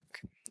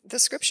The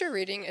scripture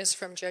reading is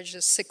from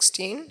Judges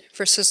 16,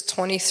 verses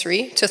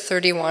 23 to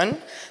 31,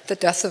 the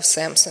death of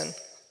Samson.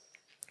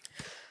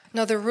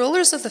 Now the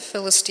rulers of the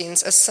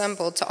Philistines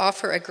assembled to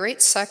offer a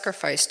great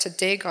sacrifice to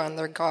Dagon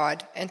their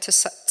god and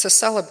to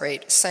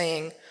celebrate,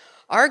 saying,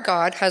 "Our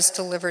God has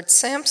delivered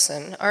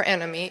Samson, our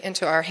enemy,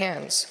 into our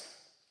hands."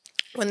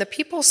 When the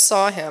people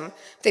saw him,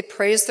 they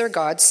praised their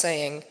God,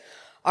 saying,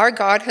 "Our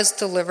God has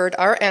delivered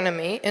our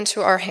enemy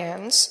into our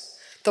hands,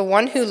 the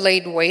one who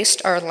laid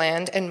waste our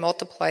land and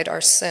multiplied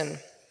our sin."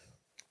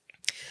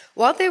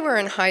 While they were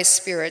in high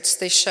spirits,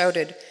 they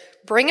shouted,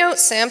 "Bring out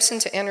Samson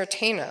to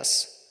entertain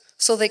us."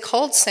 So they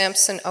called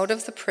Samson out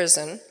of the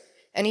prison,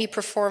 and he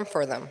performed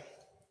for them.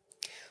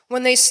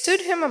 When they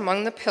stood him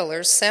among the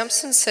pillars,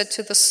 Samson said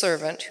to the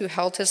servant who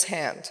held his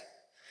hand,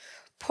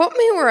 "Put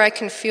me where I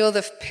can feel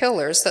the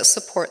pillars that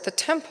support the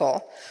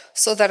temple,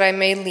 so that I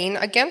may lean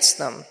against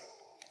them."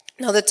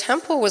 Now the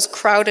temple was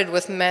crowded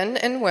with men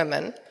and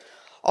women.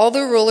 All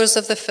the rulers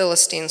of the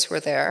Philistines were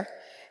there,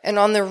 and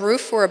on the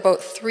roof were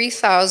about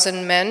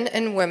 3,000 men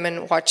and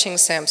women watching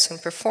Samson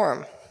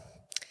perform.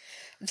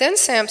 Then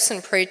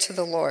Samson prayed to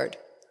the Lord,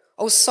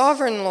 "O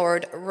sovereign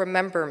Lord,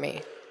 remember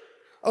me.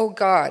 O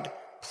God,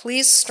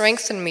 please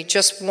strengthen me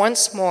just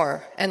once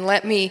more, and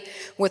let me,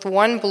 with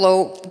one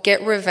blow,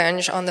 get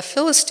revenge on the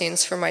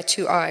Philistines for my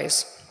 2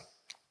 eyes."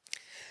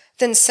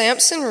 Then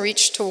Samson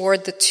reached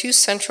toward the 2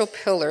 central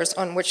pillars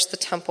on which the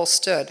temple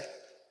stood.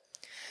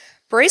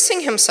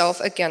 Bracing himself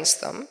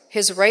against them,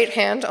 his right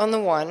hand on the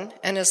one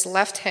and his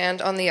left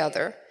hand on the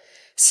other,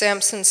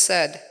 Samson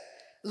said,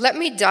 "Let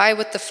me die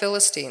with the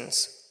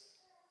Philistines."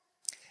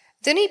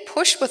 Then he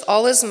pushed with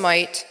all his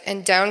might,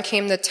 and down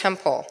came the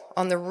temple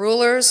on the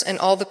rulers and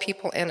all the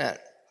people in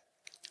it.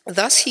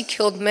 Thus he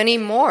killed many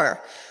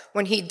more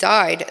when he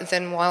died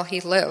than while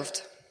he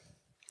lived.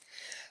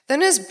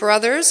 Then his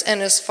brothers and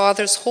his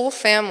father's whole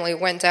family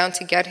went down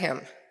to get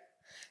him.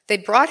 They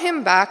brought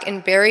him back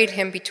and buried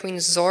him between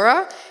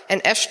Zorah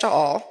and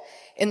Eshtaol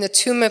in the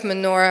tomb of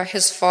Manoah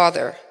his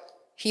father.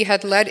 He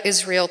had led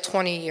Israel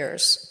 20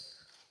 years.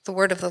 The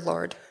word of the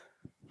Lord.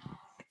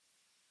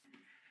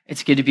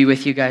 It's good to be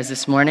with you guys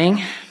this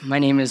morning. My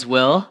name is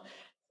Will,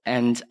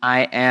 and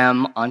I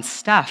am on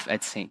staff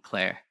at St.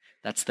 Clair.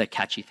 That's the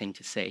catchy thing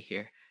to say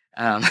here.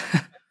 I'm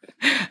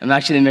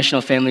actually the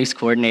Missional Families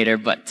Coordinator,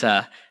 but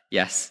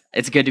yes,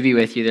 it's good to be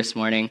with you this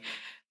morning.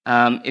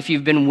 If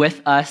you've been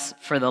with us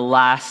for the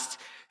last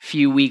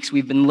few weeks,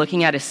 we've been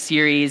looking at a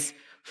series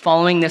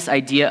following this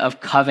idea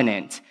of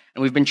covenant,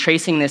 and we've been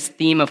tracing this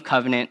theme of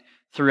covenant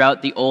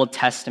throughout the Old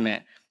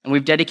Testament. And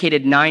we've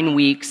dedicated 9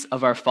 weeks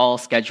of our fall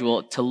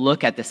schedule to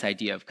look at this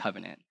idea of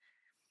covenant.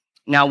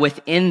 Now,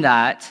 within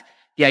that,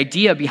 the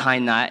idea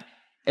behind that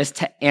is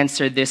to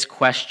answer this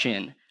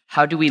question: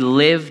 how do we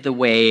live the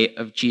way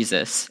of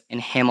Jesus in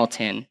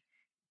Hamilton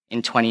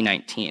in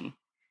 2019?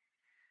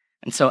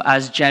 And so,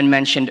 as Jen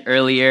mentioned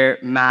earlier,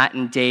 Matt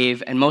and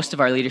Dave and most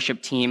of our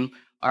leadership team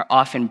are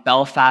off in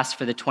Belfast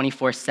for the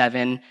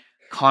 24/7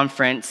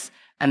 conference,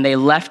 and they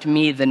left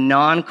me the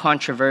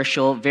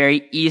non-controversial,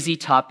 very easy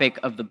topic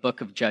of the book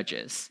of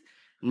Judges.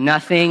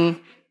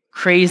 Nothing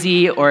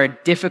crazy or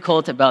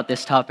difficult about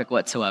this topic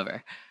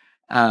whatsoever.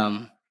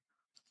 For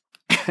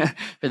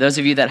those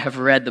of you that have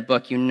read the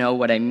book, you know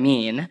what I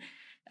mean.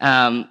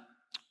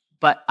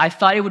 But I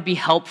thought it would be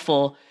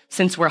helpful,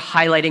 since we're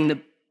highlighting the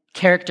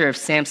character of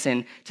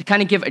Samson, to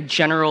kind of give a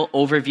general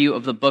overview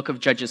of the book of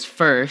Judges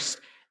first,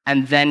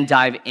 and then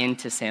dive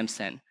into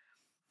Samson.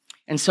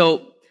 And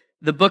so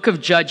the book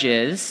of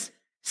Judges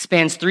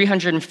spans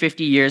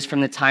 350 years from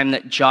the time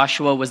that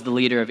Joshua was the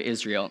leader of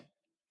Israel.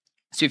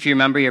 So if you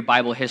remember your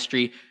Bible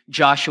history,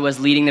 Joshua is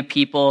leading the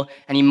people,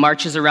 and he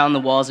marches around the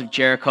walls of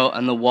Jericho,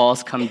 and the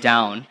walls come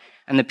down,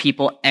 and the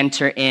people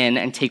enter in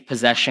and take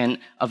possession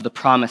of the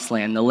promised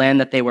land, the land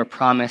that they were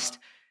promised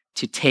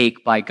to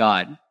take by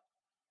God.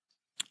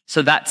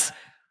 So that's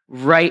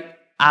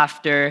that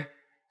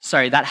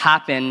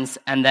happens,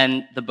 and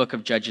then the book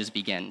of Judges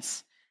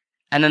begins.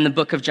 And then the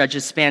book of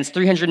Judges spans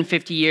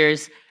 350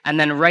 years, and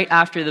then right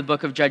after the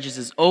book of Judges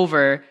is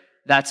over,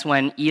 that's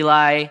when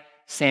Eli,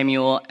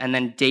 Samuel, and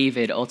then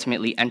David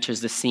ultimately enters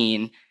the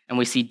scene, and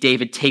we see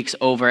David takes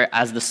over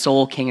as the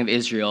sole king of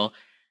Israel,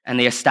 and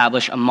they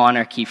establish a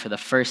monarchy for the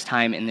first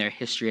time in their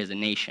history as a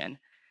nation.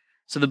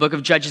 So the book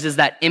of Judges is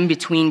that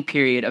in-between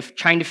period of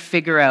trying to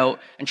figure out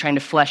and trying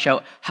to flesh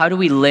out, how do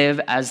we live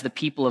as the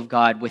people of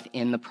God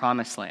within the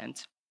promised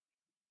land?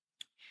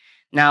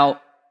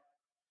 Now,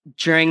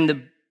 during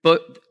the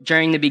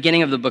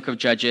beginning of the book of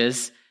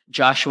Judges,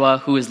 Joshua,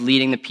 who was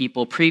leading the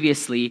people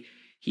previously,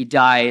 he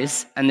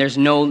dies, and there's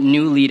no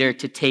new leader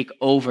to take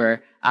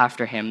over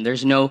after him.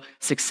 There's no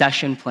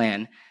succession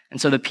plan. And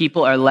so the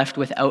people are left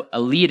without a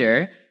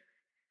leader,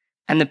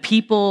 and the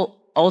people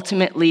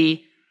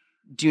ultimately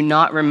do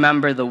not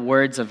remember the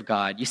words of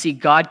God. You see,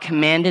 God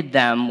commanded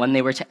them when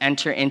they were to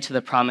enter into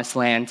the promised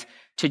land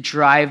to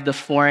drive the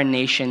foreign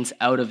nations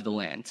out of the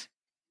land.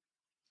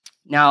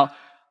 Now,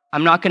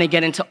 I'm not going to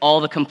get into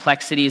all the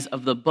complexities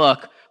of the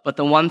book, but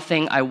the one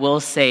thing I will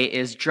say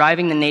is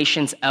driving the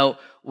nations out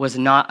was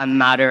not a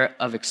matter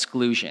of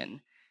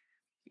exclusion.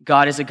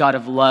 God is a God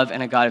of love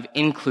and a God of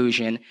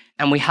inclusion,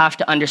 and we have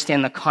to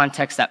understand the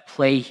context at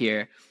play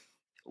here.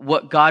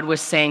 What God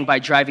was saying by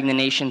driving the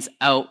nations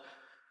out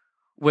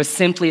was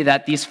simply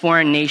that these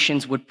foreign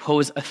nations would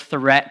pose a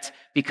threat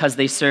because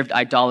they served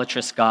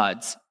idolatrous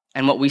gods.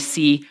 And what we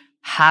see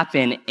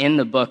happen in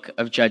the book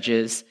of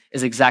Judges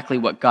is exactly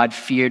what God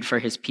feared for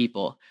his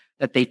people,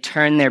 that they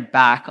turned their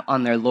back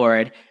on their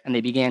Lord and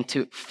they began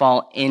to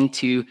fall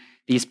into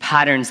these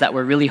patterns that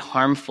were really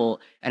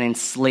harmful and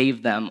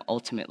enslaved them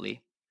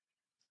ultimately.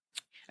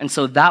 And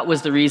so that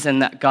was the reason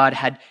that God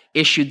had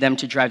issued them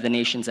to drive the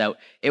nations out.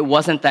 It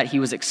wasn't that he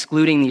was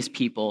excluding these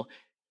people.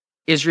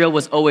 Israel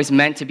was always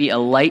meant to be a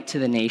light to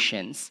the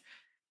nations,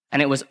 and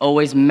it was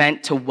always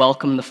meant to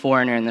welcome the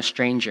foreigner and the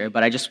stranger.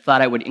 But I just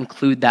thought I would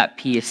include that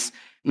piece,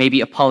 maybe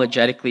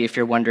apologetically, if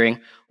you're wondering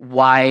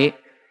why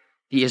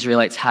the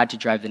Israelites had to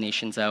drive the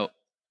nations out.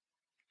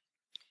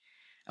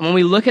 And when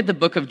we look at the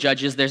book of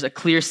Judges, there's a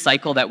clear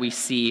cycle that we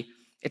see.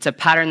 It's a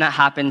pattern that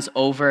happens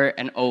over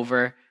and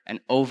over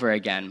and over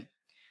again.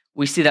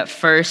 We see that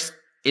first,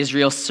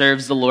 Israel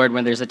serves the Lord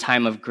when there's a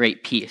time of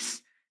great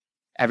peace.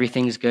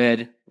 Everything's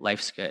good,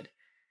 life's good.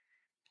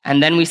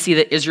 And then we see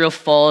that Israel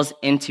falls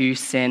into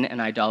sin and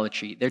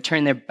idolatry. They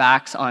turn their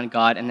backs on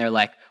God and they're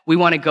like, we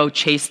want to go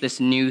chase this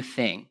new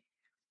thing.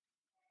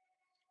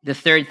 The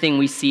third thing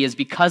we see is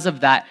because of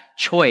that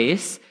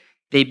choice,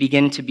 they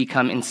begin to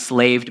become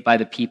enslaved by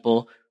the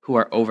people who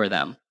are over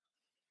them.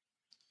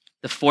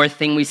 The fourth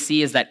thing we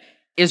see is that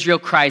Israel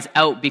cries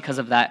out because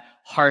of that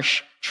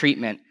harsh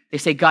treatment. They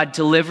say, God,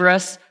 deliver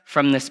us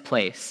from this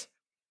place.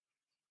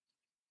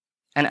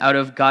 And out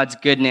of God's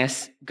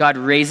goodness, God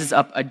raises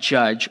up a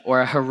judge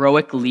or a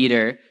heroic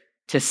leader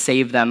to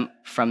save them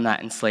from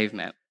that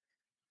enslavement.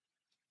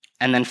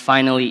 And then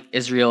finally,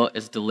 Israel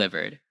is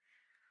delivered.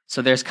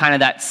 So there's kind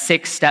of that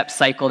 6-step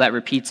cycle that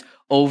repeats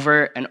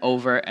over and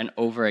over and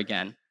over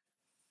again.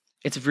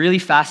 It's really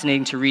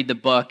fascinating to read the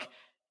book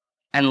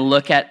and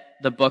look at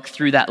the book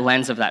through that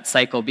lens of that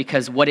cycle,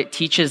 because what it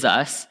teaches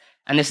us,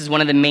 and this is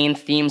one of the main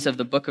themes of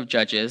the book of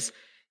Judges,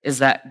 is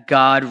that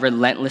God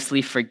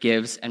relentlessly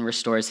forgives and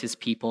restores his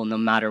people no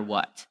matter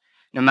what.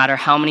 No matter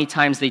how many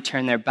times they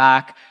turn their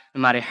back,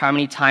 no matter how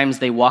many times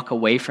they walk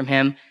away from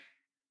him,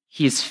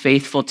 he's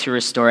faithful to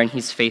restore and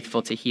he's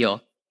faithful to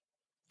heal.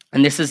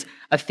 And this is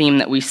a theme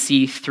that we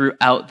see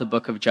throughout the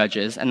book of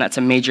Judges, and that's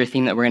a major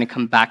theme that we're going to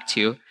come back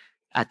to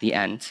at the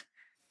end.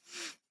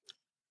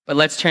 But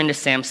let's turn to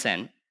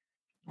Samson.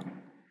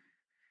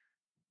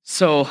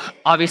 So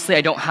obviously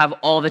I don't have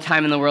all the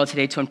time in the world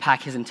today to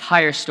unpack his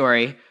entire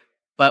story,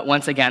 but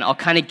once again, I'll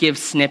kind of give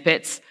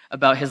snippets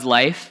about his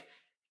life,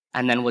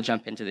 and then we'll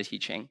jump into the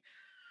teaching.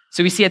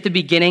 So we see at the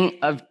beginning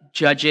of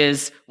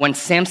Judges, when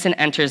Samson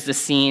enters the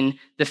scene,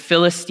 the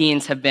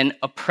Philistines have been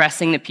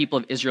oppressing the people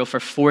of Israel for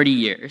 40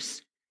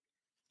 years.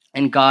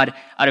 And God,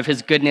 out of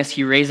his goodness,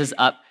 he raises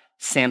up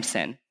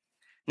Samson.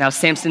 Now,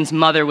 Samson's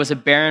mother was a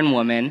barren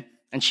woman,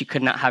 and she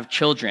could not have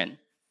children.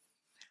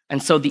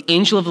 And so the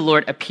angel of the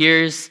Lord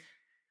appears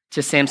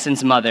to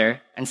Samson's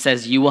mother and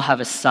says, you will have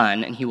a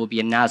son, and he will be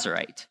a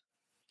Nazirite.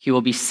 He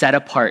will be set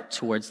apart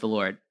towards the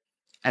Lord.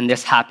 And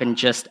this happened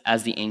just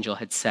as the angel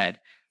had said.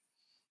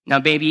 Now,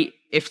 maybe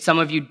if some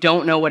of you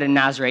don't know what a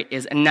Nazirite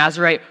is, a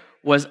Nazirite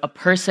was a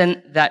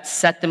person that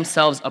set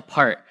themselves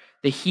apart.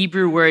 The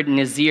Hebrew word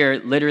Nazir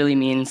literally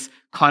means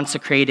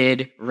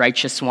consecrated,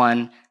 righteous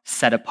one,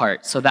 set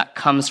apart. So that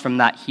comes from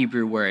that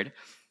Hebrew word.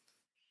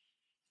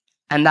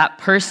 And that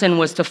person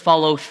was to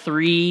follow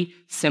 3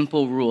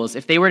 simple rules.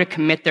 If they were to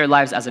commit their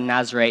lives as a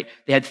Nazirite,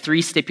 they had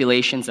 3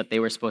 stipulations that they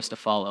were supposed to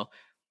follow.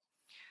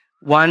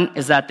 One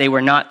is that they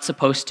were not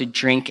supposed to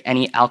drink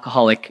any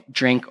alcoholic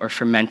drink or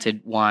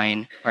fermented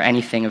wine or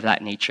anything of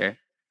that nature.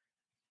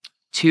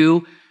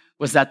 2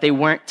 was that they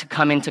weren't to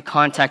come into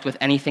contact with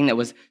anything that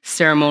was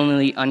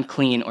ceremonially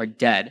unclean or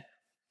dead.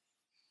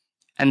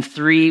 And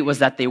 3 was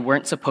that they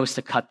weren't supposed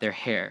to cut their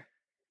hair.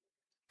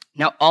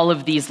 Now, all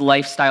of these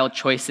lifestyle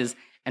choices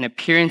and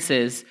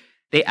appearances,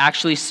 they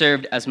actually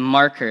served as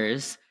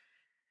markers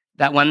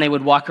that when they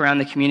would walk around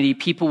the community,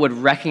 people would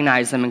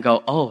recognize them and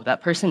go, oh,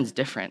 that person's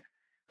different.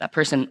 That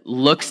person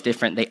looks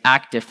different. They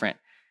act different.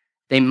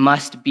 They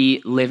must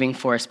be living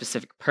for a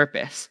specific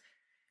purpose.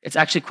 It's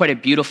actually quite a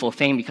beautiful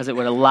thing because it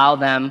would allow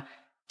them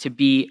to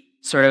be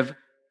sort of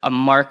a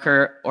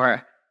marker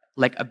or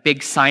like a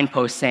big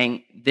signpost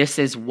saying, this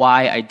is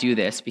why I do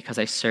this, because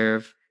I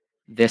serve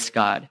this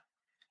God.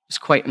 It's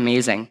quite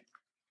amazing.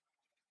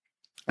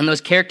 And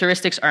those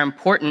characteristics are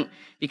important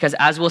because,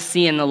 as we'll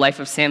see in the life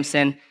of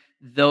Samson,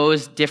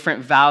 those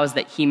different vows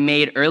that he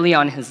made early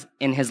on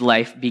in his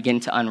life begin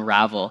to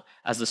unravel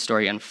as the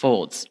story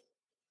unfolds.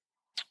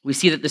 We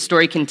see that the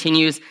story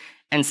continues,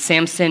 and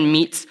Samson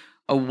meets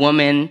a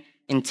woman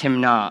in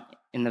Timnah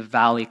in the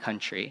valley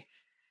country.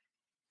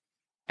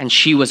 And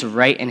she was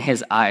right in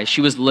his eyes.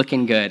 She was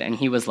looking good, and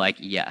he was like,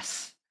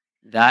 yes,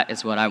 that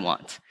is what I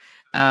want.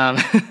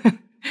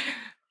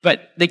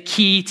 But the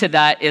key to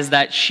that is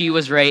that she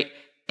was right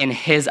in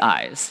his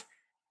eyes,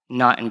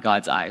 not in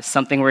God's eyes,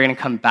 something we're going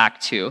to come back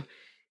to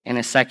in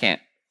a second.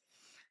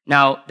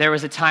 Now, there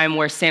was a time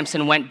where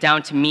Samson went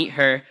down to meet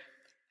her,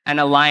 and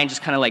a lion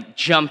just kind of like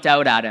jumped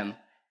out at him.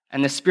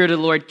 And the Spirit of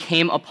the Lord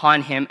came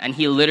upon him, and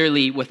he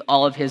literally, with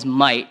all of his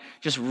might,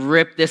 just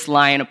ripped this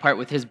lion apart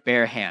with his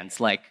bare hands.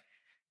 Like,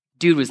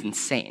 dude was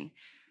insane.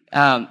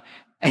 And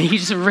he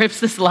just rips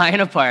this lion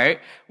apart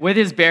with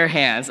his bare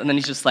hands, and then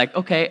he's just like,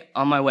 okay,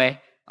 on my way,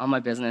 on my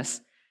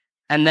business.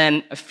 And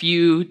then a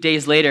few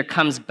days later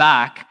comes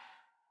back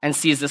and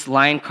sees this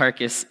lion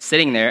carcass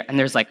sitting there, and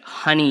there's like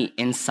honey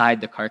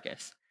inside the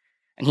carcass.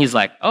 And he's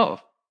like, oh,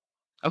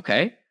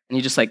 okay. And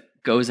he just like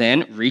goes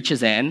in,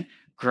 reaches in,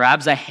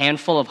 grabs a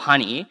handful of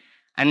honey,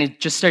 and it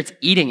just starts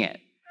eating it.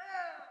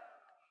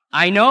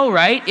 I know,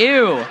 right?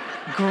 Ew,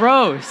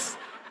 gross.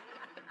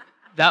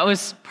 That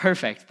was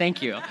perfect,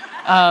 thank you.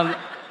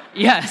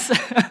 Yes,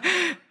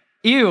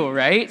 ew,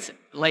 right?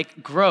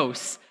 Like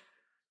gross.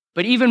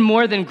 But even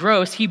more than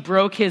gross, he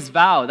broke his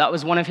vow. That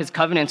was one of his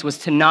covenants, was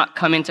to not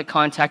come into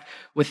contact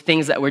with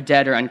things that were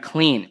dead or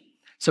unclean.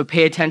 So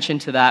pay attention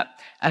to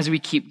that as we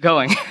keep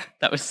going.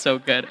 That was so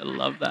good, I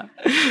love that.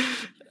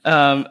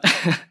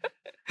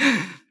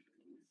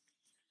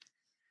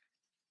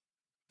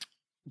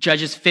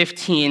 Judges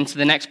 15, so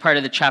the next part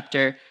of the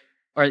chapter,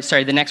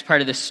 the next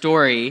part of the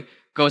story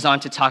goes on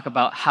to talk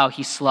about how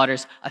he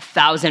slaughters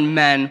 1,000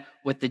 men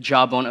with the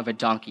jawbone of a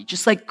donkey.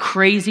 Just like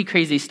crazy,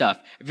 crazy stuff.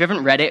 If you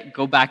haven't read it,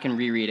 go back and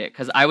reread it,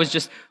 because I was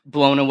just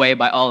blown away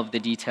by all of the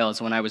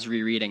details when I was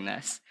rereading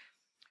this.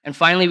 And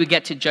finally, we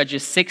get to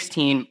Judges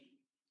 16,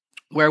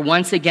 where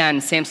once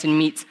again, Samson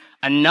meets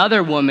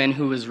another woman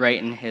who was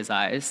right in his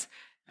eyes,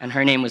 and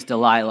her name was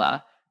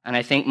Delilah. And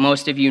I think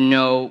most of you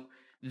know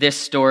this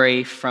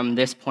story from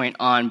this point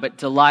on, but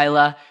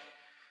Delilah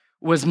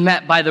was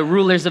met by the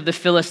rulers of the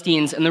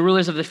Philistines, and the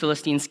rulers of the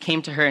Philistines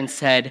came to her and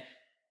said,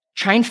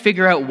 try and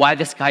figure out why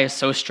this guy is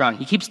so strong.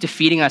 He keeps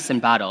defeating us in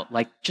battle.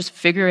 Like, just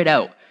figure it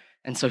out.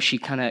 And so she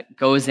kind of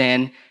goes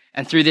in,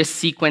 and through this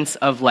sequence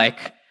of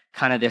like,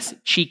 kind of this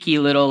cheeky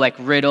little like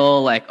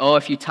riddle, like, oh,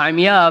 if you tie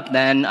me up,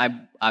 then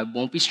I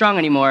won't be strong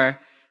anymore.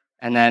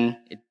 And then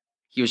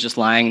he was just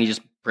lying, and he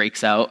just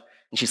breaks out.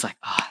 And she's like,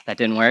 oh, that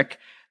didn't work.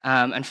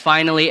 And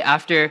finally,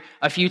 after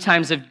a few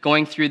times of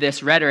going through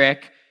this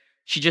rhetoric,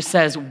 she just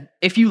says,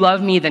 if you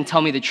love me, then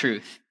tell me the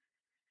truth.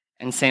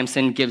 And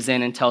Samson gives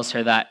in and tells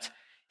her that,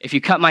 if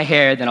you cut my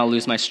hair, then I'll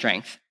lose my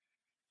strength.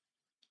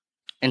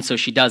 And so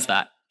she does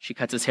that. She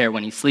cuts his hair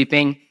when he's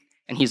sleeping,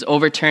 and he's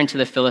overturned to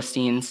the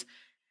Philistines.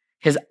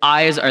 His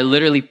eyes are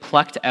literally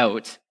plucked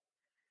out,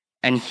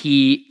 and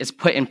he is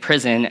put in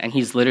prison, and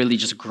he's literally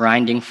just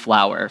grinding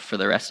flour for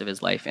the rest of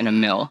his life in a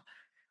mill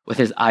with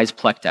his eyes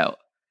plucked out.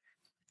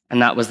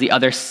 And that was the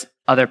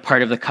other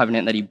part of the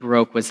covenant that he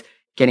broke, was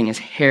getting his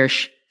hair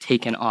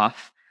taken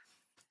off.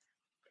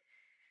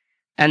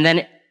 And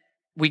then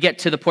we get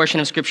to the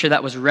portion of scripture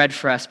that was read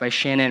for us by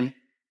Shannon,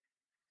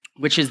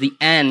 which is the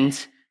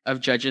end of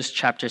Judges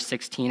chapter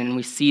 16. And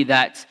we see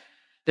that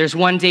there's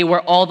one day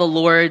where all the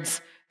lords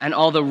and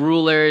all the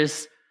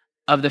rulers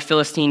of the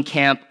Philistine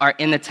camp are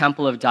in the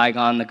temple of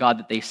Dagon, the god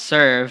that they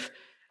serve.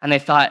 And they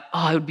thought,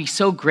 oh, it would be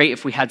so great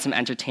if we had some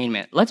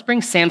entertainment. Let's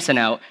bring Samson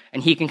out,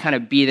 and he can kind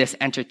of be this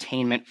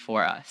entertainment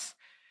for us.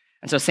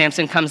 And so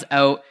Samson comes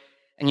out,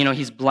 and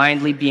he's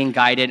blindly being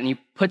guided, and he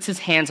puts his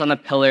hands on the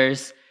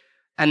pillars,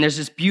 and there's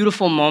this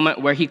beautiful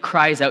moment where he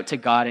cries out to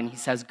God, and he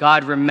says,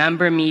 God,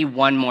 remember me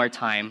one more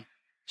time.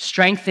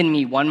 Strengthen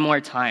me one more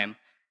time.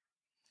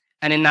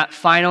 And in that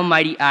final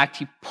mighty act,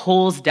 he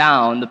pulls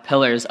down the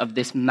pillars of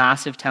this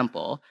massive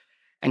temple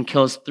and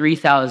kills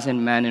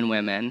 3,000 men and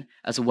women,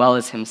 as well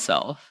as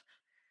himself.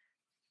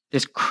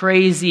 This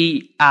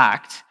crazy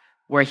act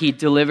where he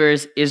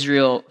delivers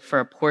Israel for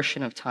a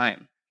portion of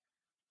time.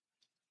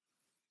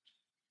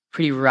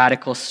 Pretty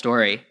radical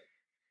story.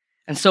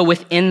 And so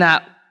within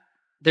that,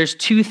 there's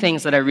two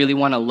things that I really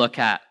want to look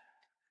at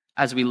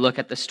as we look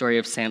at the story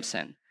of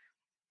Samson.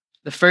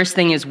 The first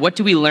thing is, what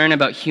do we learn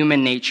about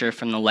human nature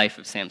from the life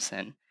of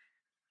Samson?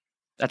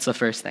 That's the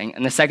first thing.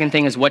 And the second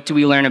thing is, what do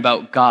we learn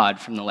about God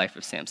from the life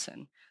of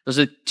Samson? Those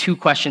are two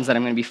questions that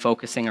I'm going to be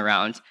focusing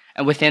around.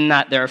 And within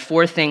that, there are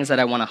four things that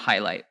I want to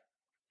highlight.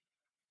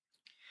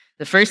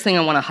 The first thing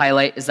I want to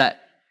highlight is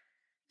that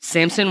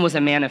Samson was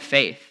a man of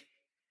faith.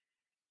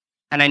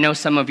 And I know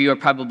some of you are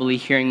probably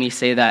hearing me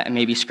say that and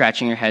maybe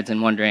scratching your heads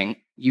and wondering,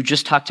 you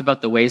just talked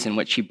about the ways in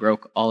which he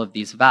broke all of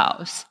these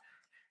vows.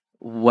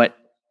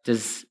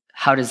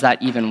 How does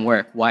that even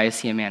work? Why is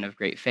he a man of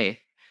great faith?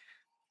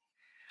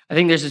 I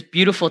think there's this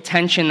beautiful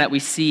tension that we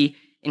see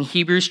in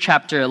Hebrews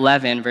chapter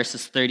 11,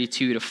 verses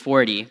 32 to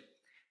 40.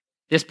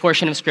 This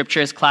portion of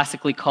scripture is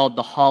classically called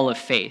the Hall of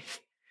Faith.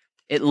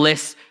 It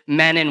lists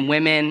men and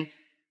women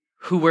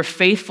who were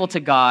faithful to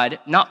God,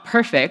 not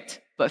perfect,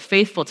 but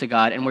faithful to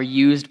God, and were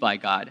used by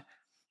God.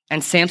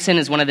 And Samson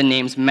is one of the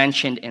names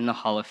mentioned in the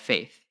Hall of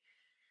Faith.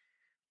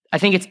 I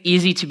think it's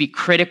easy to be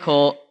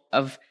critical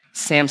of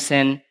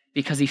Samson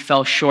because he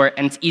fell short,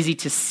 and it's easy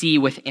to see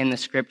within the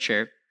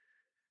scripture.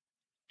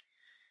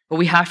 But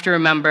we have to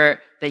remember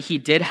that he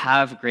did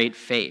have great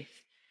faith.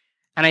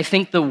 And I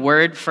think the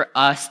word for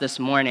us this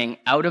morning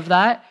out of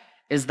that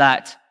is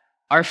that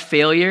our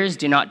failures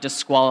do not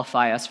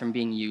disqualify us from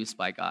being used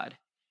by God.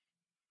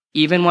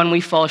 Even when we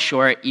fall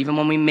short, even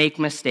when we make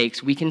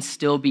mistakes, we can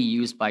still be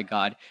used by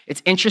God.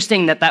 It's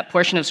interesting that that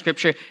portion of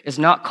Scripture is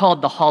not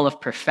called the Hall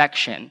of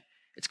Perfection.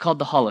 It's called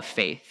the Hall of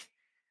Faith.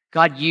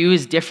 God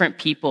used different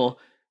people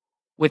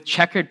with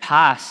checkered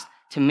past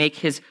to make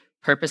his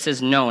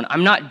purposes known.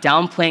 I'm not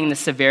downplaying the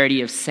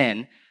severity of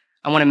sin.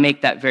 I want to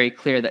make that very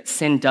clear, that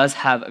sin does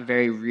have a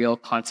very real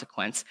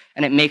consequence,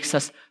 and it makes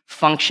us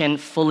function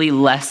fully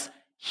less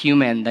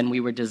human than we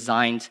were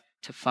designed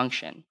to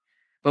function.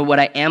 But what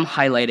I am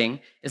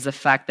highlighting is the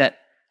fact that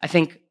I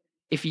think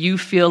if you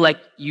feel like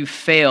you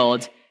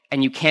failed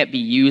and you can't be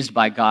used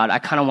by God, I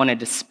kind of want to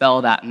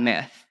dispel that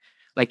myth.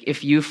 Like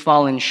if you've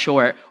fallen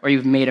short or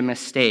you've made a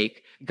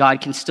mistake,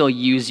 God can still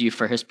use you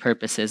for his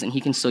purposes, and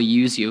he can still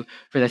use you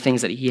for the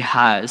things that he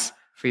has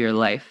for your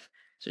life.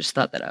 So just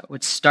thought that I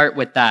would start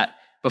with that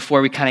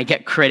before we kind of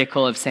get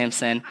critical of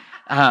Samson.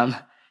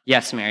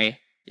 Yes, Mary,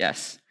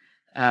 yes.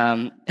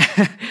 The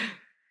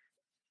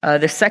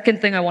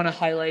second thing I want to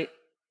highlight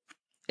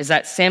is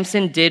that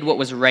Samson did what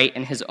was right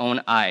in his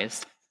own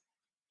eyes.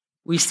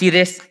 We see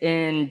this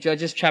in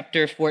Judges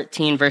chapter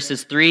 14,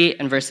 verses 3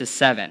 and verses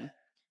 7.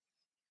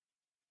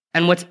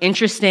 And what's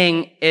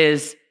interesting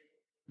is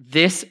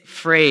this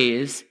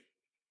phrase,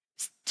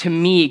 to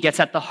me, gets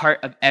at the heart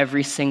of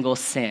every single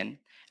sin.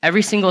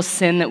 Every single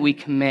sin that we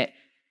commit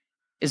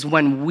is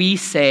when we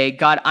say,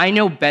 God, I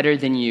know better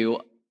than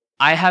you.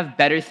 I have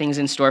better things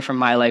in store for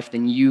my life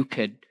than you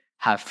could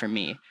have for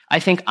me. I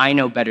think I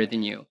know better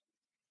than you.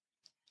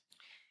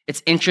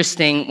 It's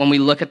interesting when we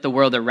look at the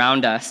world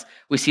around us,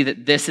 we see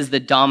that this is the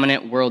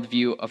dominant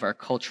worldview of our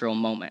cultural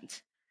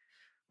moment.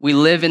 We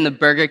live in the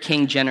Burger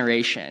King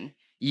generation.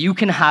 You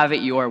can have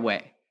it your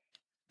way.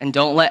 And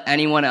don't let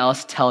anyone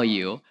else tell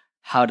you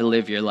how to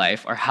live your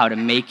life or how to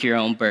make your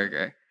own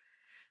burger.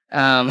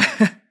 But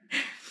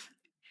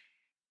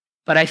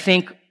I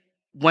think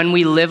when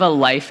we live a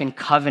life in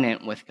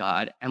covenant with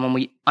God, and when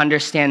we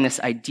understand this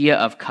idea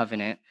of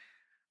covenant,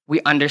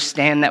 we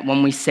understand that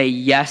when we say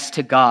yes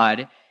to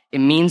God, it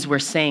means we're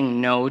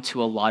saying no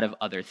to a lot of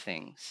other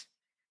things.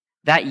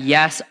 That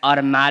yes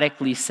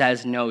automatically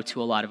says no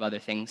to a lot of other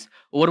things.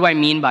 What do I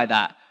mean by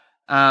that?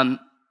 An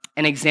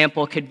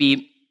example could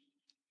be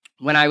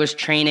when I was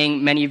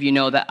training. Many of you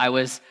know that I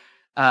was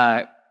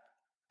a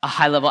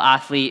high-level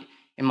athlete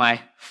in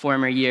my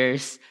former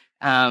years.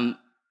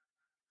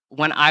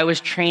 When I was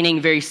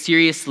training very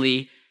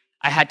seriously,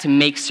 I had to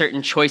make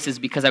certain choices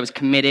because I was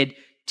committed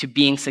to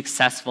being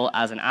successful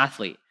as an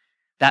athlete.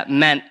 That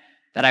meant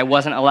that I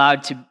wasn't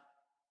allowed to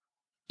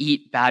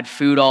eat bad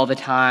food all the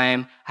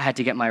time. I had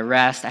to get my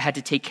rest. I had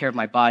to take care of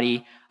my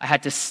body. I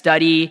had to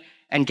study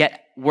and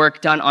get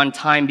work done on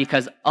time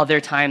because other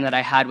time that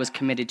I had was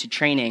committed to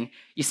training.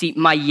 You see,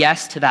 my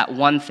yes to that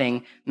one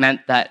thing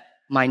meant that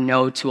my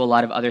no to a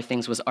lot of other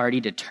things was already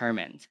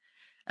determined.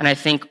 And I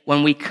think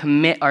when we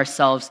commit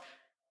ourselves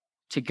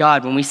to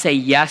God, when we say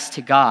yes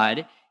to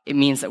God, it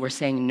means that we're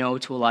saying no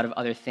to a lot of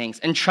other things.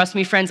 And trust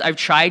me, friends, I've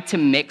tried to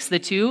mix the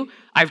two.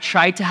 I've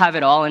tried to have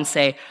it all and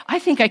say, I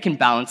think I can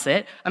balance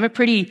it. I'm a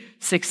pretty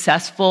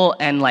successful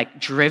and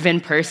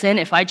driven person.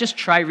 If I just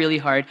try really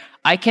hard,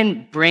 I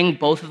can bring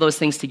both of those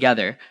things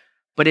together.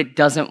 But it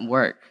doesn't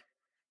work.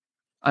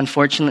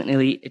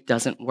 Unfortunately, it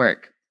doesn't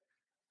work.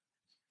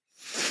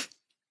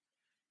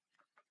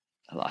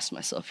 I lost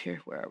myself here.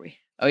 Where are we?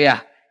 Oh,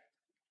 yeah.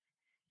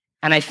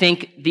 And I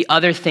think the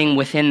other thing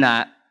within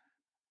that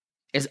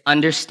is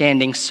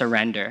understanding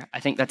surrender.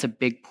 I think that's a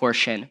big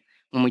portion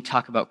when we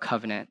talk about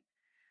covenant.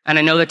 And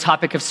I know the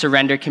topic of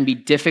surrender can be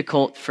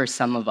difficult for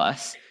some of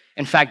us.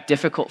 In fact,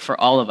 difficult for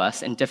all of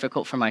us and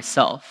difficult for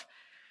myself.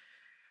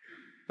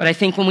 But I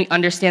think when we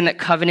understand that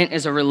covenant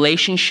is a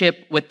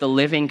relationship with the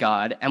living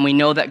God, and we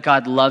know that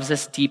God loves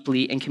us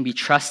deeply and can be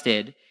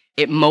trusted,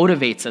 it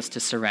motivates us to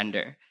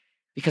surrender.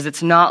 Because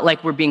it's not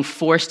like we're being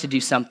forced to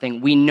do something.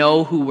 We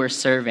know who we're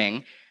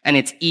serving, and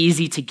it's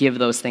easy to give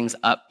those things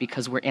up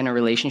because we're in a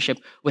relationship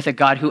with a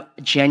God who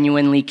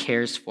genuinely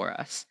cares for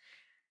us.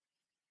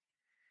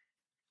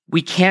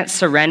 We can't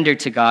surrender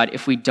to God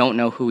if we don't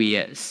know who he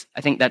is.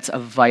 I think that's a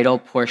vital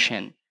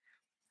portion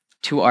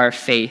to our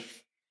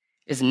faith,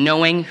 is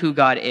knowing who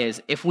God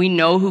is. If we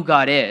know who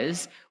God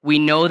is, we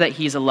know that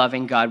he's a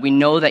loving God. We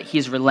know that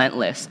he's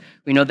relentless.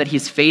 We know that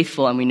he's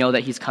faithful, and we know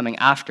that he's coming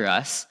after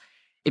us.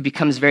 It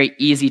becomes very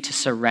easy to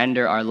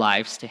surrender our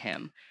lives to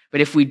him. But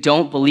if we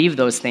don't believe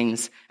those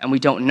things and we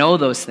don't know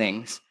those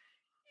things,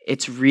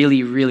 it's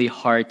really, really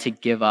hard to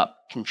give up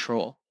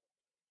control.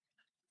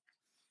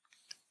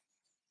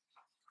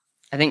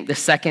 I think the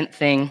third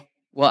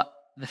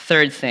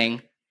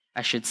thing,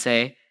 I should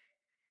say,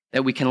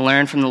 that we can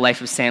learn from the life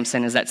of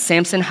Samson is that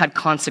Samson had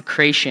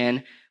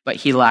consecration, but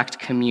he lacked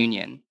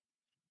communion.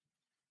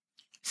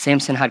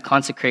 Samson had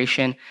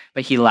consecration,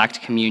 but he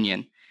lacked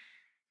communion.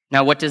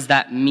 Now, what does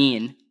that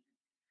mean?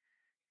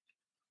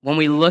 When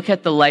we look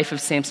at the life of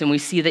Samson, we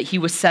see that he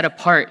was set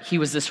apart. He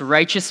was this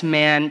righteous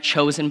man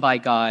chosen by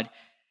God,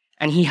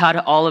 and he had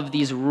all of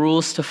these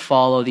rules to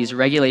follow, these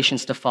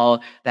regulations to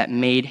follow that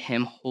made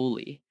him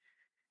holy.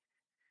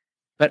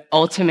 But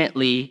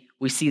ultimately,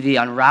 we see the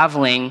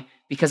unraveling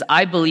because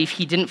I believe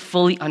he didn't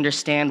fully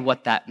understand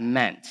what that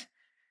meant.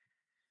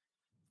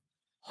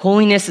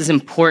 Holiness is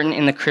important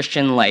in the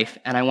Christian life,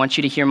 and I want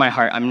you to hear my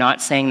heart. I'm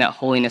not saying that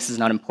holiness is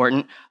not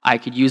important. I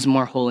could use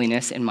more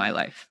holiness in my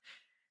life.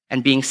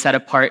 And being set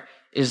apart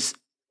is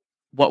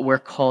what we're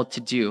called to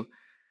do.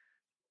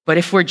 But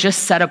if we're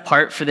just set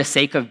apart for the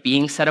sake of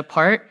being set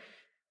apart,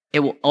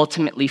 it will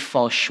ultimately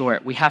fall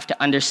short. We have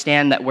to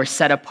understand that we're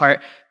set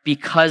apart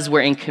because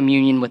we're in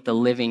communion with the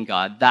living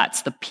God.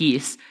 That's the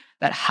piece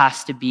that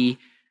has to be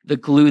the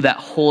glue that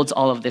holds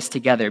all of this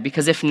together.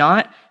 Because if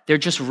not, they're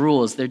just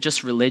rules, they're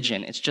just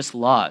religion, it's just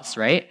laws,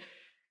 right?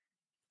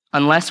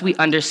 Unless we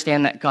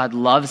understand that God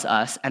loves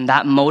us and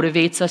that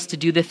motivates us to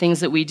do the things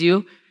that we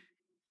do,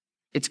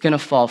 it's going to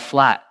fall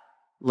flat.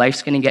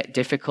 Life's going to get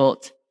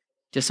difficult.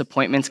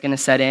 Disappointment's going to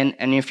set in.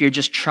 And if you're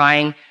just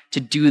trying to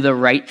do the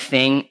right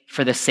thing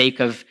for the sake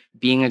of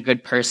being a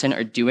good person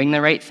or doing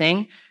the right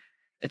thing,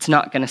 it's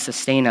not going to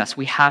sustain us.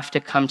 We have to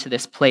come to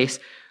this place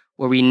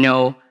where we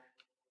know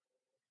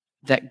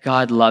that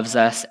God loves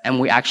us and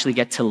we actually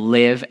get to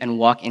live and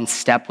walk in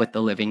step with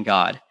the living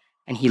God.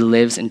 And he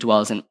lives and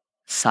dwells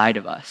inside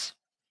of us.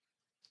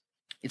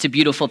 It's a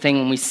beautiful thing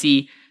when we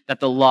see that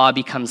the law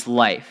becomes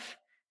life.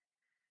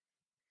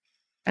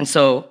 And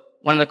so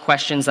one of the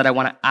questions that I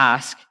want to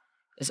ask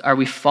is, are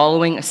we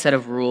following a set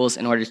of rules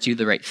in order to do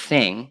the right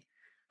thing?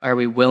 Or are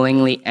we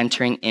willingly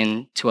entering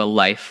into a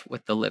life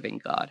with the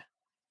living God?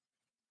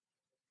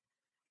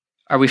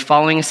 Are we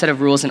following a set of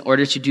rules in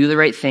order to do the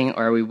right thing,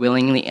 or are we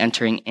willingly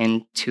entering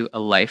into a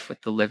life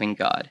with the living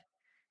God?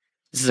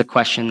 This is a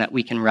question that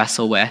we can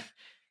wrestle with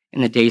in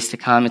the days to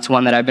come. It's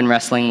one that I've been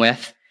wrestling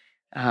with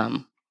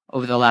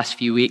over the last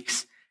few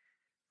weeks.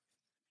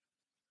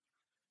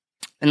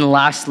 And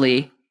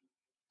lastly,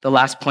 the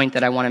last point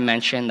that I want to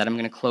mention that I'm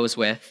going to close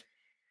with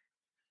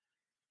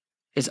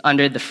is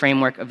under the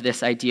framework of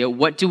this idea.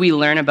 What do we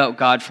learn about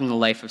God from the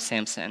life of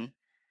Samson?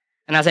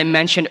 And as I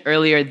mentioned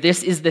earlier,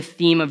 this is the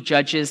theme of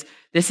Judges.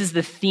 This is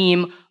the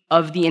theme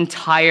of the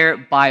entire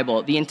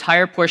Bible. The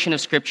entire portion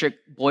of Scripture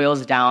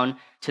boils down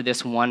to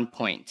this one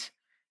point,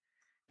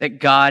 that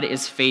God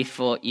is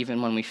faithful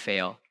even when we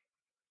fail.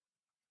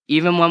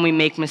 Even when we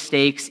make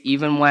mistakes,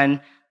 even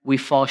when we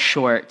fall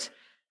short,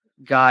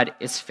 God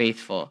is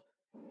faithful.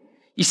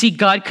 You see,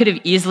 God could have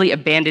easily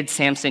abandoned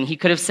Samson. He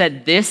could have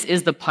said, "This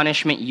is the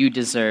punishment you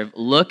deserve.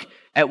 Look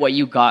at what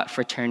you got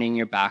for turning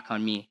your back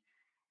on me."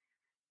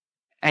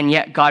 And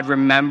yet God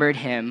remembered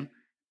him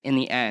in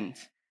the end.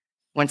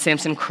 When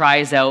Samson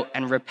cries out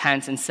and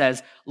repents and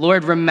says,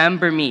 "Lord,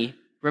 remember me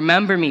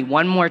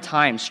one more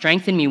time,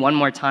 strengthen me one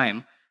more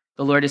time,"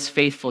 the Lord is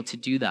faithful to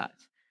do that.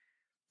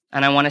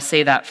 And I want to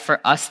say that for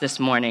us this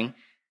morning,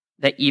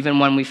 that even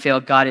when we fail,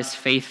 God is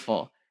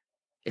faithful.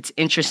 It's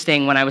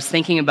interesting, when I was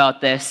thinking about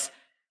this,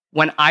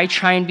 when I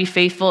try and be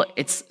faithful,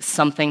 it's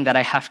something that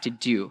I have to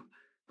do.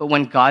 But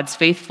when God's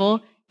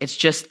faithful, it's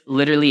just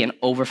literally an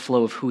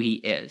overflow of who he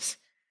is.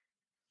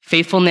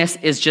 Faithfulness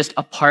is just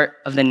a part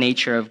of the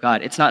nature of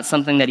God. It's not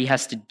something that he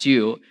has to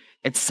do.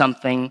 It's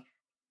something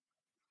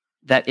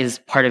that is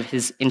part of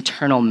his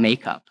internal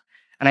makeup.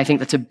 And I think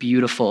that's a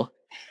beautiful,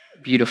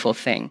 beautiful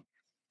thing.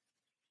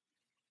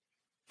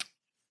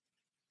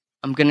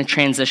 I'm going to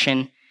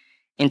transition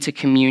into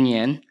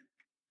communion.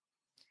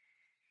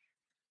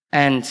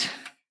 And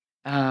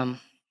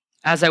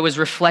as I was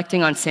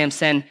reflecting on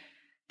Samson,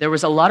 there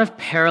was a lot of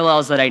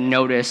parallels that I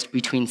noticed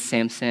between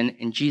Samson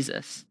and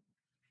Jesus.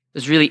 It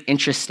was really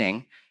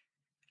interesting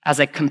as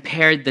I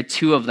compared the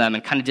two of them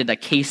and kind of did a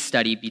case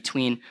study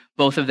between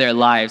both of their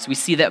lives. We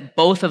see that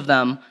both of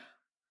them,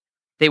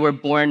 they were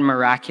born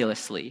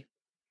miraculously.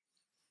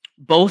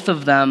 Both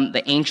of them,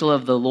 the angel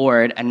of the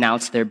Lord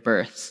announced their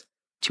births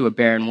to a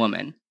barren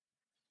woman,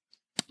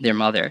 their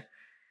mother.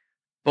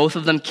 Both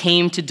of them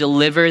came to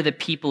deliver the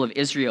people of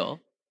Israel.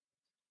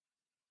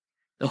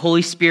 The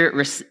Holy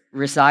Spirit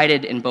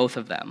resided in both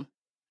of them.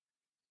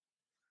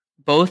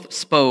 Both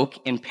spoke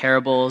in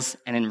parables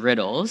and in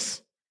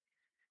riddles.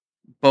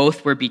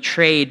 Both were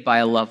betrayed by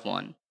a loved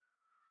one.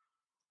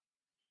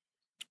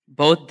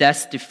 Both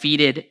deaths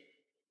defeated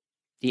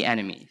the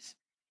enemies.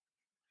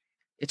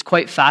 It's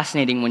quite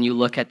fascinating when you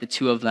look at the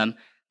two of them.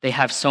 They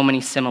have so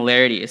many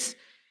similarities.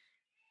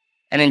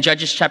 And in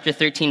Judges chapter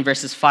 13,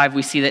 verses 5,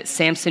 we see that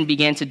Samson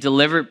began to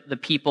deliver the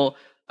people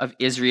of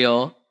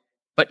Israel,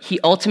 but he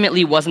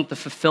ultimately wasn't the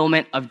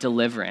fulfillment of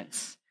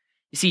deliverance.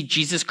 You see,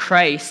 Jesus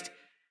Christ,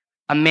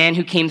 a man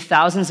who came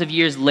thousands of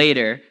years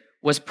later,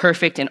 was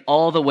perfect in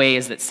all the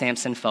ways that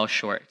Samson fell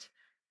short.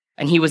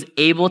 And he was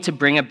able to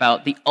bring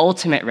about the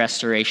ultimate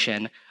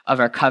restoration of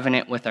our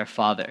covenant with our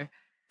Father.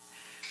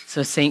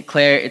 So St.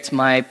 Clair, it's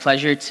my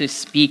pleasure to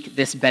speak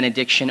this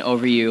benediction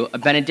over you. A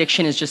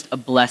benediction is just a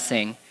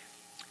blessing.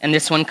 And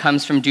this one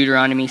comes from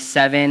Deuteronomy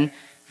 7,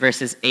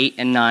 verses 8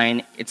 and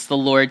 9. It's the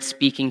Lord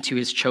speaking to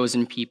his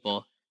chosen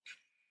people.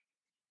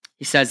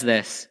 He says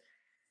this,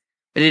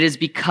 "But it is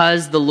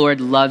because the Lord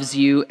loves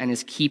you and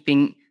is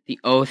keeping the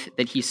oath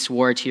that he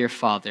swore to your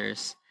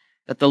fathers,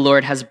 that the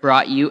Lord has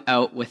brought you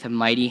out with a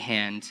mighty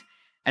hand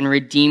and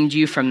redeemed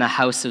you from the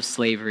house of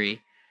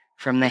slavery,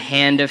 from the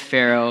hand of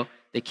Pharaoh,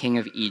 the king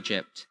of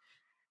Egypt.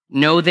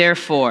 Know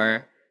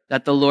therefore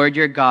that the Lord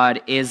your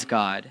God is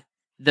God,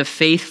 the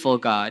faithful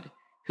God,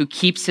 who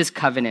keeps his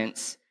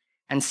covenants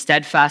and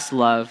steadfast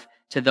love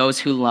to those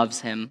who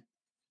loves him,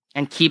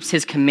 and keeps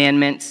his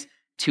commandments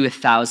to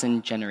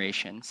 1,000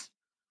 generations.